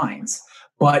people's minds.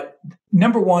 But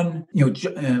number one,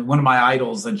 one of my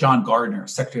idols, John Gardner,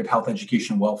 Secretary of Health,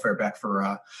 Education, and Welfare back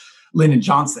for Lyndon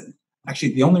Johnson,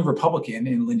 actually the only Republican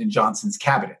in Lyndon Johnson's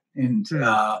cabinet. And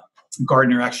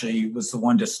Gardner actually was the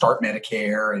one to start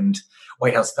Medicare and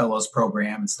White House Fellows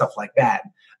Program and stuff like that.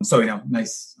 So,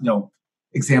 nice,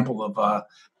 example of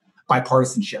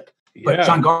bipartisanship. Yeah. But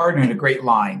John Gardner had a great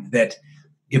line that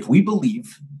if we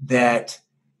believe that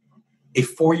a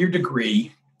 4-year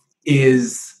degree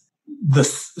is the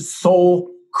sole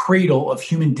cradle of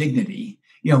human dignity,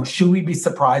 should we be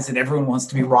surprised that everyone wants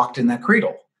to be rocked in that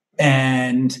cradle?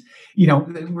 And,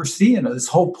 we're seeing this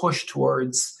whole push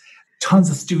towards tons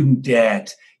of student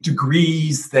debt,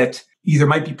 degrees that either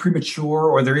might be premature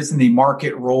or there isn't a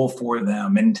market role for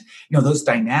them. And, those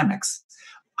dynamics.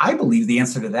 I believe the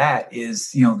answer to that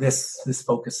is, this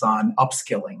focus on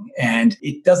upskilling. And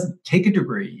it doesn't take a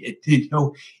degree.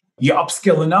 You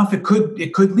upskill enough, it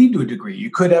could lead to a degree. You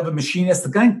could have a machinist, the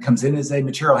guy comes in as a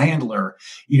material handler,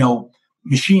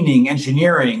 machining,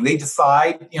 engineering. They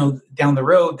decide, down the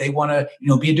road, they want to,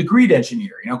 be a degreed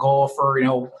engineer, go for, a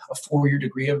 4-year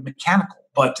degree of mechanical.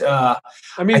 But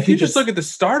if you just look at the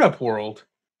startup world,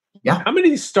 yeah, how many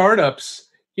of these startups,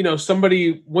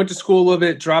 somebody went to school a little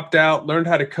bit, dropped out, learned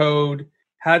how to code,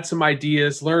 had some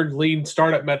ideas, learned lean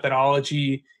startup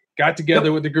methodology, got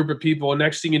together with a group of people, and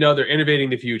next thing you know, they're innovating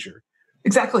the future.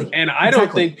 Exactly. And I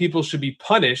don't think people should be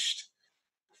punished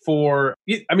for,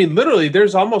 literally,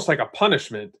 there's almost like a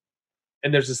punishment,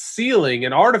 and there's a ceiling,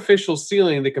 an artificial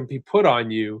ceiling that can be put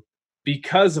on you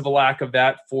because of a lack of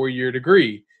that 4-year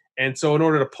degree. And so in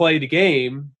order to play the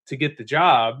game, to get the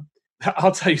job,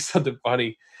 I'll tell you something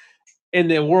funny. In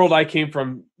the world I came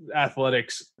from,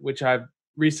 athletics, which I've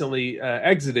recently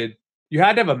exited, you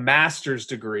had to have a master's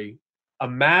degree,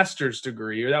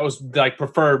 or that was like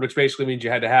preferred, which basically means you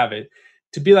had to have it,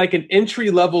 to be like an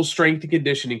entry-level strength and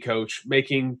conditioning coach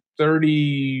making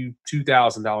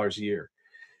 $32,000 a year.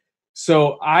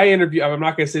 So I interview, I'm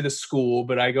not going to say the school,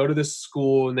 but I go to this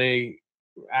school and they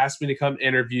asked me to come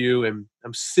interview, and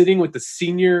I'm sitting with the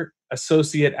senior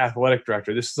associate athletic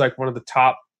director. This is like one of the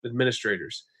top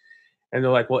administrators. And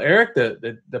they're like, well, Eric,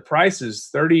 the price is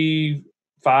 $35,000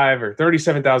 or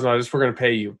 $37,000. We're going to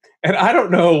pay you. And I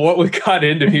don't know what got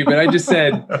into me, but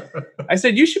I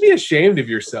said, you should be ashamed of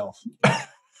yourself.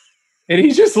 And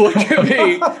he just looked at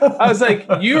me. I was like,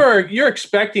 you're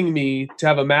expecting me to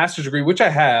have a master's degree, which I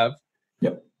have.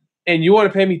 Yep. And you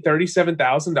want to pay me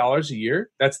 $37,000 a year?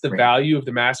 That's the value of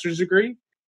the master's degree.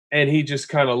 And he just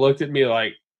kind of looked at me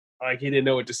like he didn't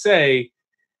know what to say.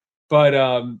 But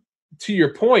to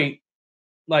your point,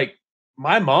 like,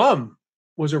 my mom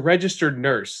was a registered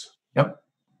nurse. Yep.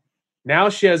 Now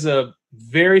she has a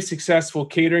very successful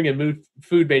catering and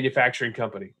food manufacturing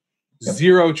company. Yep.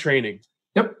 Zero training.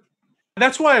 Yep.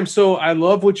 That's why I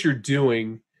love what you're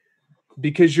doing,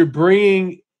 because you're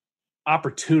bringing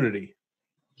opportunity.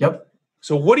 Yep.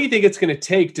 So what do you think it's going to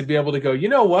take to be able to go, you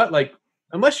know what, like,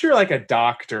 unless you're like a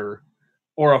doctor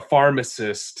or a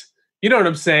pharmacist, you know what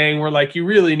I'm saying? Where like you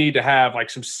really need to have like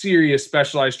some serious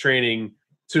specialized training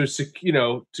to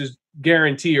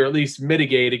guarantee or at least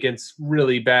mitigate against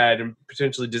really bad and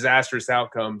potentially disastrous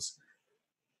outcomes.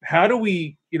 How do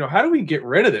we get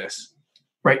rid of this?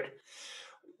 Right.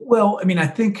 Well, I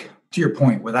think to your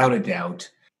point, without a doubt,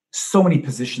 so many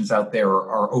positions out there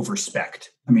are overspec'd.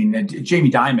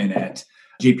 Jamie Dimon at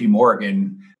JP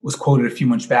Morgan was quoted a few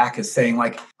months back as saying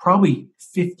like probably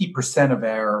 50% of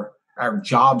our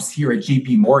jobs here at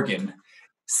JP Morgan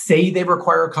say they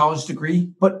require a college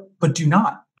degree, but do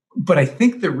not. But I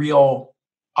think the real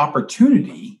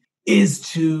opportunity is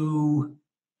to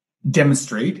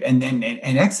demonstrate and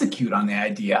execute on the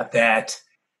idea that,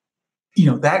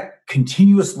 that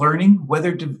continuous learning,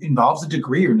 whether it involves a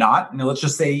degree or not, let's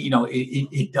just say,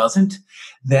 it doesn't,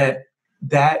 that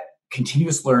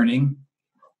continuous learning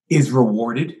is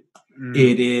rewarded.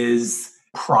 It is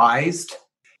prized.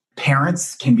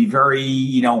 Parents can be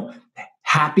very,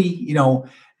 happy,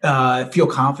 feel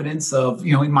confidence of,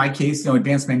 in my case,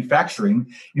 advanced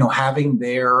manufacturing, having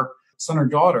their son or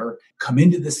daughter come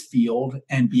into this field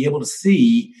and be able to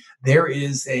see there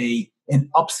is an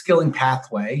upskilling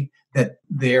pathway that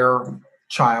their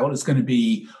child is going to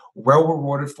be well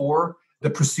rewarded for, the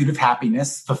pursuit of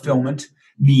happiness, fulfillment,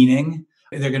 meaning.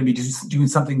 They're going to be just doing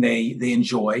something they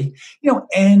enjoy,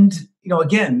 and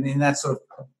again, in that sort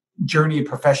of journey of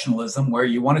professionalism where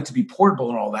you want it to be portable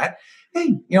and all that.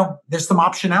 Hey, there's some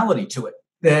optionality to it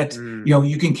that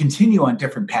you can continue on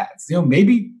different paths.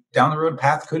 Maybe down the road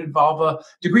path could involve a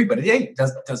degree, but it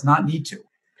does not need to.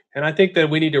 And I think that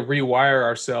we need to rewire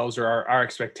ourselves or our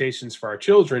expectations for our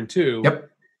children too. Yep.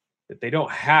 That they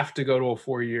don't have to go to a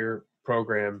 4-year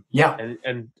program. Yeah.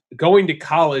 And going to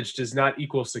college does not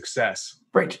equal success.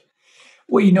 Right.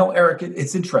 Well, Eric,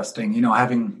 it's interesting,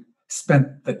 having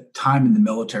spent the time in the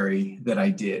military that I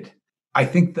did. I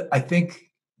think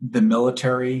the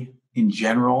military in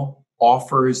general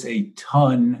offers a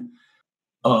ton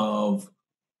of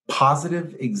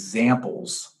positive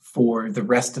examples for the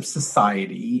rest of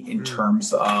society in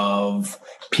terms of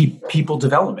people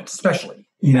development, especially.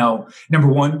 Number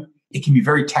one, it can be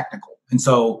very technical. And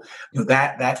so,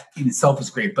 that in itself is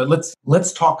great. But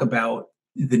let's talk about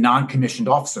the non-commissioned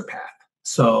officer path.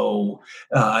 So,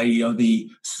 the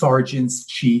sergeants,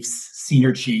 chiefs,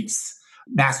 senior chiefs,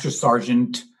 master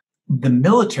sergeant, the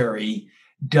military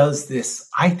does this,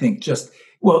 I think,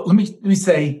 let me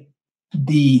say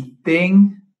the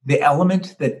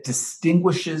element that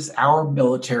distinguishes our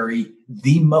military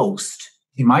the most,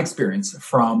 in my experience,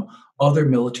 from other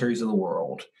militaries of the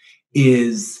world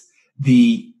is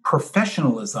the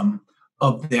professionalism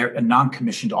of their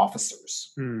non-commissioned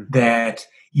officers. That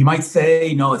you might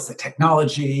say, it's the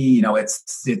technology,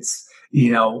 it's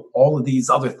all of these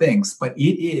other things, but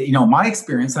my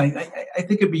experience, and I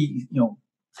think it'd be,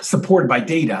 supported by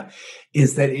data,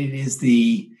 is that it is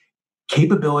the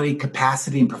capability,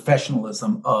 capacity, and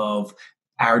professionalism of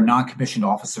our non-commissioned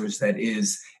officers that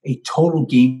is a total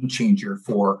game changer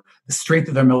for the strength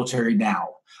of their military now.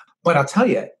 But I'll tell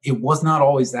you, it was not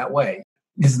always that way.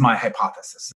 This is my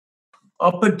hypothesis.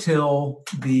 Up until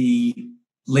the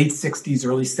late 60s,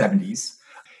 early 70s,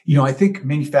 I think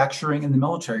manufacturing and the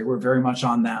military were very much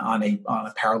on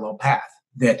a parallel path.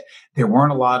 That there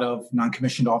weren't a lot of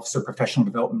non-commissioned officer professional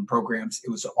development programs.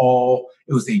 It was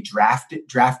a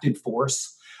drafted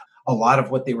force. A lot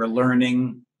of what they were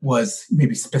learning was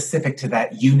maybe specific to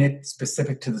that unit,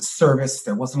 specific to the service.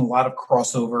 There wasn't a lot of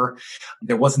crossover.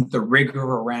 There wasn't the rigor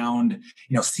around,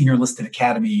 senior listed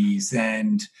academies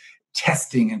and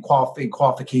testing and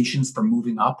qualifications for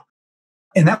moving up.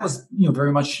 And that was,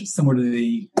 very much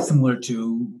similar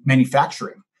to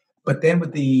manufacturing. But then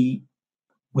with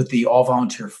the all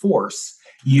volunteer force,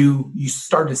 you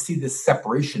start to see this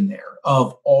separation there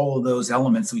of all of those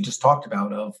elements we just talked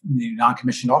about of the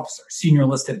non-commissioned officers, senior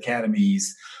enlisted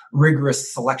academies,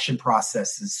 rigorous selection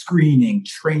processes, screening,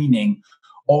 training,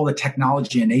 all the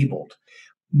technology enabled.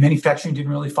 Manufacturing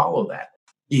didn't really follow that.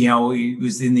 It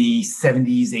was in the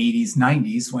 70s, 80s,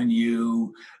 90s when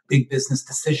big business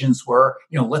decisions were,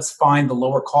 let's find the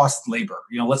lower cost labor,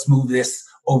 let's move this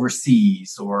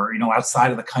overseas or,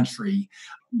 outside of the country.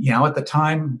 At the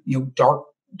time, dark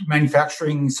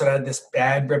manufacturing sort of had this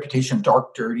bad reputation of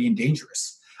dark, dirty, and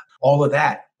dangerous, all of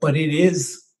that. But it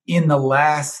is in the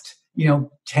last,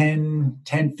 10,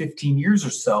 15 years or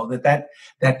so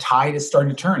that tide is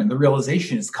starting to turn. And the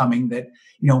realization is coming that,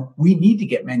 we need to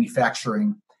get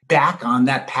manufacturing back on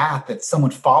that path that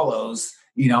someone follows,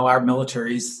 our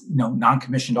military's,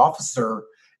 non-commissioned officer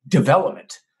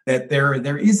development, that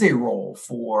there is a role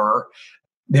for,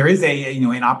 there is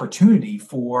an opportunity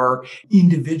for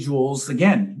individuals,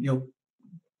 again,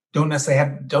 don't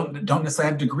necessarily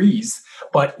have degrees,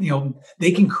 but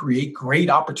they can create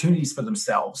great opportunities for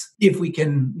themselves if we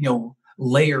can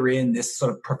layer in this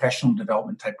sort of professional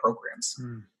development type programs.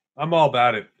 I'm all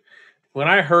about it. When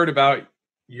I heard about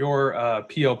your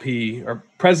PLP or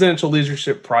Presidential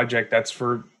Leadership Project,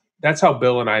 that's how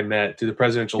Bill and I met, through the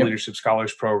Presidential Leadership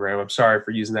Scholars Program. I'm sorry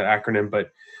for using that acronym,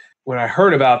 but when I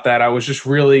heard about that, I was just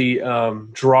really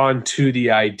drawn to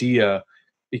the idea,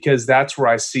 because that's where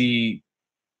I see,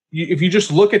 if you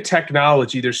just look at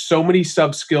technology, there's so many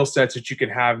sub-skill sets that you can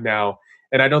have now.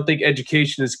 And I don't think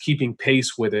education is keeping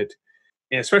pace with it,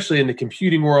 and especially in the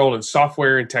computing world and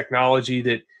software and technology,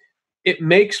 that it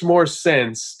makes more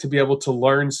sense to be able to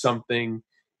learn something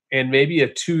and maybe a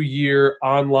 2-year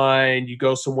online, you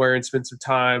go somewhere and spend some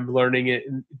time learning it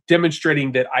and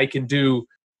demonstrating that I can do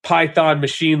Python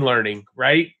machine learning,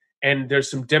 right? And there's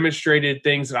some demonstrated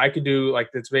things that I could do, like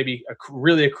that's maybe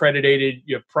really accredited.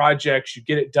 You have projects, you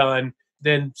get it done,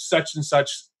 then such and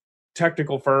such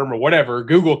technical firm or whatever,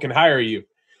 Google can hire you.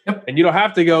 Yep. And you don't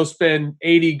have to go spend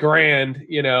 80 grand,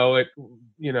 at,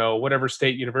 whatever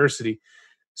state university.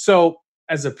 So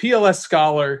as a PLS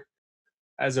scholar,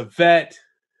 as a vet,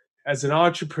 as an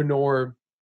entrepreneur,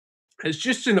 as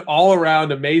just an all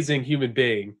around amazing human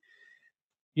being,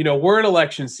 we're in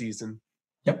election season.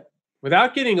 Yep.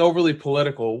 Without getting overly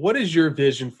political, what is your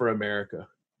vision for America?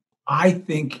 I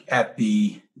think at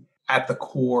the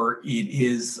core, it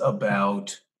is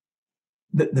about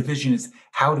the vision is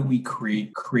how do we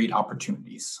create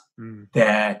opportunities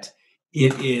that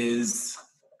it is,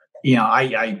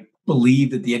 I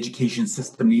believe that the education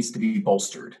system needs to be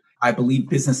bolstered. I believe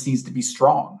business needs to be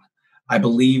strong. I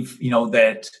believe,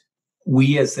 that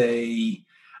we as a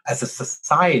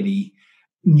society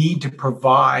need to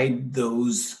provide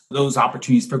those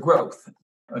opportunities for growth.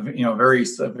 A very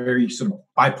sort of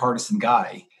bipartisan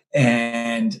guy.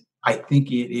 And I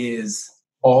think it is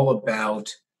all about,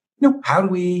 how do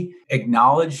we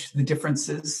acknowledge the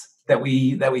differences that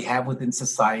we have within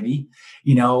society,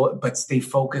 but stay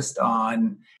focused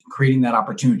on creating that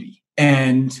opportunity.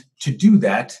 And to do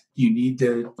that, you need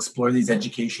to explore these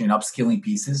education and upskilling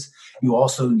pieces. You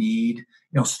also need,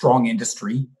 strong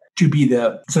industry to be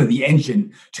the sort of the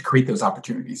engine to create those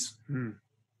opportunities.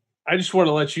 I just want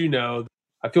to let you know,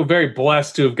 I feel very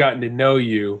blessed to have gotten to know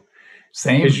you.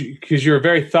 Same. Because you're a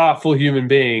very thoughtful human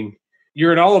being.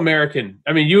 You're an all-American.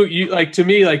 I mean, you like, to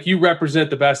me, like, you represent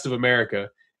the best of America,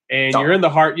 and you're in the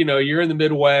heart, you're in the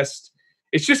Midwest.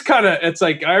 It's just it's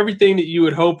like everything that you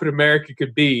would hope an America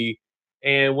could be.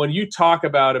 And when you talk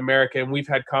about America, and we've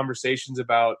had conversations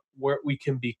about where we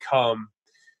can become,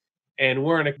 and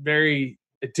we're in a very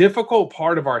difficult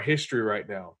part of our history right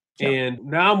now. Yeah. And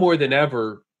now more than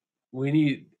ever,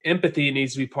 empathy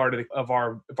needs to be part of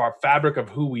our fabric of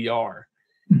who we are,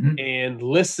 and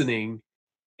listening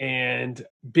and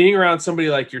being around somebody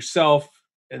like yourself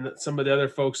and some of the other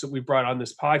folks that we brought on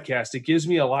this podcast. It gives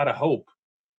me a lot of hope,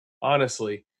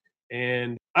 honestly.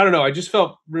 And I don't know, I just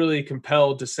felt really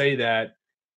compelled to say that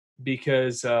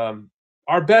because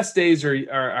our best days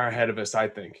are ahead of us, I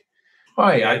think.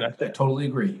 I totally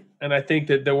agree. And I think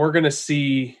that we're going to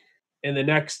see in the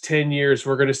next 10 years,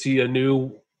 we're going to see a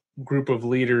new group of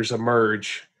leaders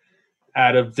emerge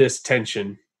out of this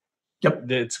tension. Yep.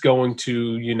 That's going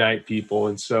to unite people.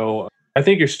 And so I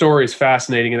think your story is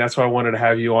fascinating, and that's why I wanted to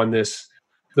have you on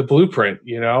the blueprint,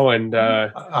 and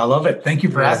I love it. Thank you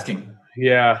for asking.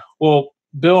 Yeah. Well,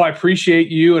 Bill, I appreciate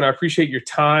you, and I appreciate your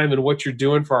time and what you're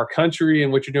doing for our country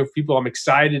and what you're doing for people. I'm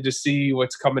excited to see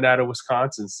what's coming out of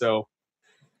Wisconsin. So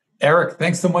Eric,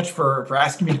 thanks so much for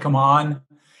asking me to come on,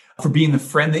 for being the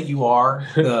friend that you are,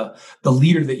 the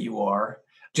leader that you are.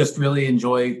 Just really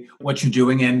enjoy what you're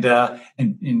doing, and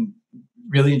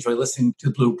really enjoy listening to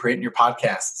the Blueprint and your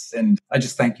podcasts. And I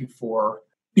just thank you for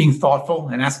being thoughtful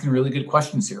and asking really good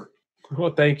questions here.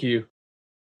 Well, thank you.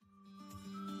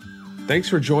 Thanks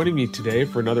for joining me today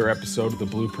for another episode of the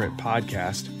Blueprint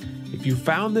Podcast. If you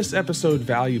found this episode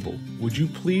valuable, would you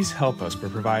please help us by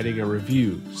providing a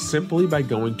review simply by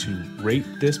going to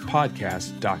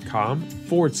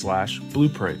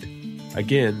ratethispodcast.com/blueprint.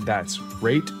 Again, that's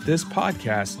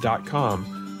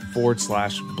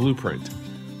ratethispodcast.com/blueprint.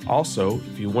 Also,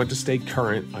 if you want to stay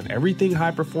current on everything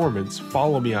high performance,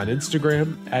 follow me on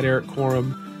Instagram @Eric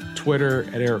Quorum, Twitter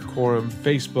 @Eric Quorum,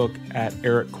 Facebook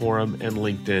 @Eric Quorum, and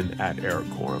LinkedIn @Eric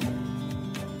Quorum.